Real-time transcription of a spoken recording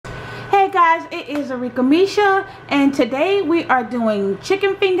Hey guys, it is Arickamisha, and today we are doing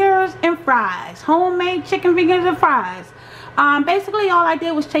chicken fingers and fries. Homemade chicken fingers and fries. Basically all I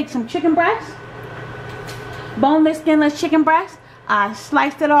did was take some chicken breast, boneless, skinless chicken breast. I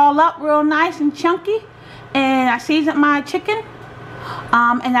sliced it all up real nice and chunky, and I seasoned my chicken.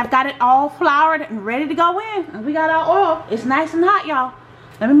 And I've got it all floured and ready to go in. And we got our oil. It's nice and hot, y'all.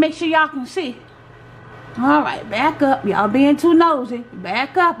 Let me make sure y'all can see. Alright, back up. Y'all being too nosy.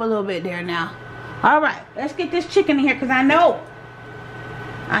 Back up a little bit there now. Alright, let's get this chicken in here because I know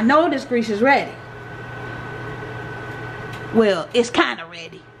this grease is ready. Well, it's kind of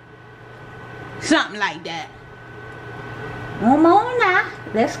ready. Something like that. Come on now.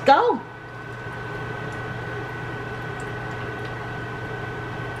 Let's go.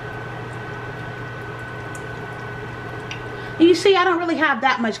 You see, I don't really have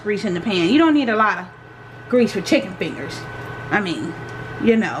that much grease in the pan. You don't need a lot of grease for chicken fingers. I mean,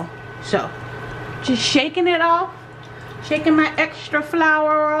 you know. So, just shaking it off. Shaking my extra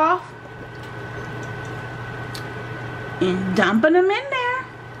flour off. And dumping them in there.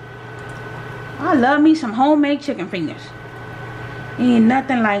 I love me some homemade chicken fingers. Ain't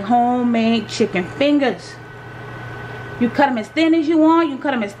nothing like homemade chicken fingers. You cut them as thin as you want. You can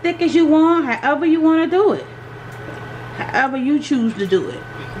cut them as thick as you want. However you want to do it. However you choose to do it.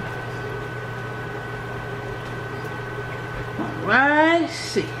 Alright, let's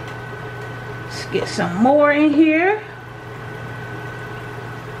see. Let's get some more in here.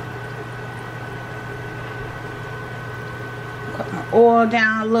 Cut my oil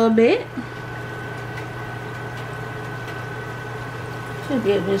down a little bit. Should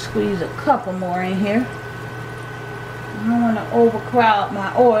be able to squeeze a couple more in here. I don't want to overcrowd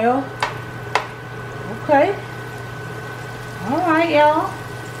my oil. Okay. Alright, y'all. I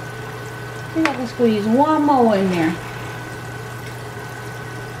think I can squeeze one more in there.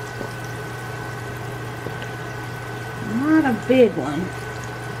 Not a big one.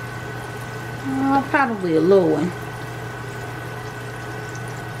 Probably a little one.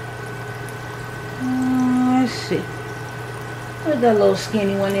 Let's see. Put that little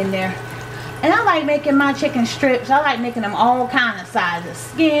skinny one in there. And I like making my chicken strips. I like making them all kind of sizes.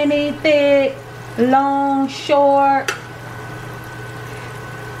 Skinny, thick, long, short.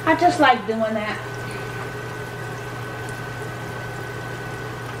 I just like doing that.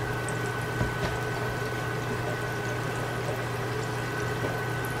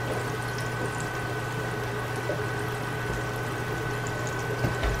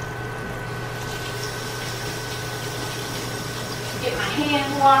 Get my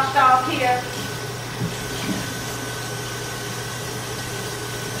hands washed off here.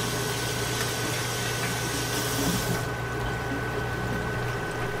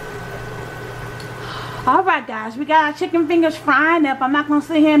 Alright guys, we got our chicken fingers frying up. I'm not going to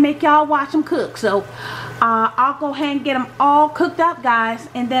sit here and make y'all watch them cook. So, I'll go ahead and get them all cooked up, guys.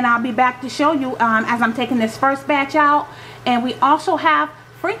 And then I'll be back to show you as I'm taking this first batch out. And we also have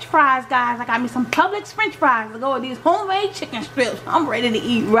French fries, guys. I got me some Publix French fries to go with these homemade chicken strips. I'm ready to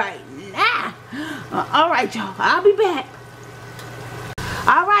eat right now. Alright, y'all. I'll be back.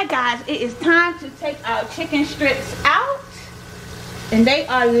 Alright, guys. It is time to take our chicken strips out. And they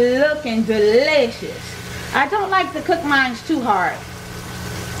are looking delicious. I don't like to cook mine too hard.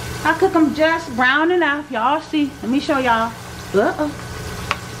 I cook them just brown enough. Y'all see. Let me show y'all.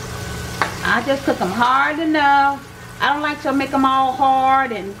 I just cook them hard enough. I don't like to make them all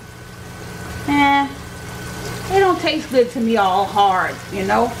hard and they don't taste good to me all hard, you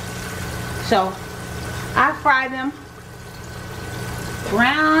know. So I fry them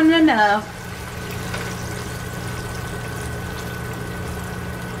brown enough.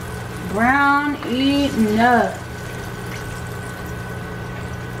 Brown enough.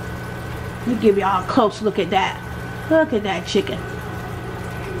 Let me give y'all a close look at that. Look at that chicken.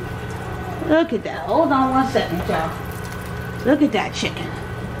 Look at that. Hold on one second, y'all. Look at that chicken.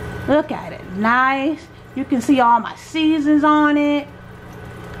 Look at it. Nice. You can see all my seasons on it.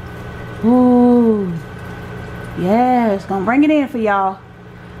 Ooh. Yes. Gonna bring it in for y'all.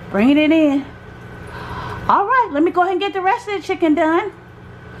 Bringing it in. Alright. Let me go ahead and get the rest of the chicken done.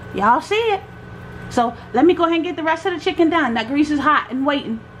 Y'all see it. So let me go ahead and get the rest of the chicken done. That grease is hot and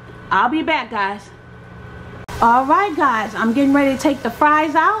waiting. I'll be back, guys. Alright, guys. I'm getting ready to take the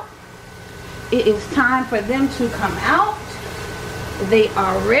fries out. It is time for them to come out. They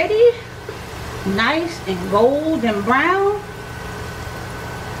are ready. Nice and golden brown.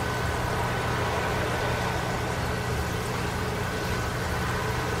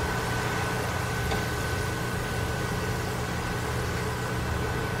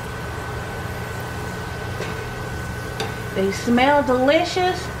 They smell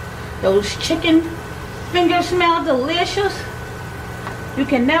delicious. Those chicken fingers smell delicious. You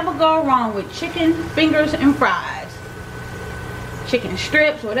can never go wrong with chicken fingers and fries. Chicken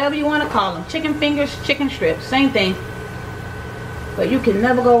strips, whatever you want to call them. Chicken fingers, chicken strips, same thing. But you can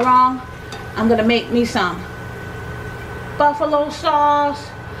never go wrong. I'm going to make me some buffalo sauce.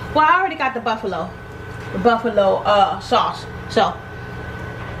 Well, I already got the buffalo sauce. So,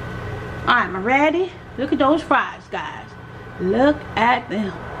 alright, am I ready? Look at those fries, guys. Look at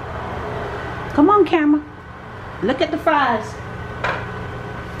them. Come on, camera. Look at the fries.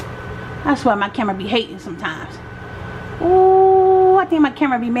 That's why my camera be hating sometimes. Ooh, I think my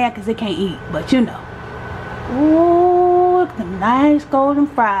camera be mad because it can't eat. But you know. Ooh, look at the nice golden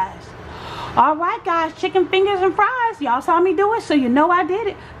fries. Alright, guys. Chicken fingers and fries. Y'all saw me do it, so you know I did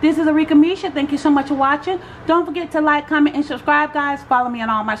it. This is Arickamisha. Thank you so much for watching. Don't forget to like, comment, and subscribe, guys. Follow me on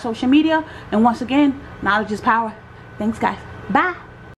all my social media. And once again, knowledge is power. Thanks, guys. Bye.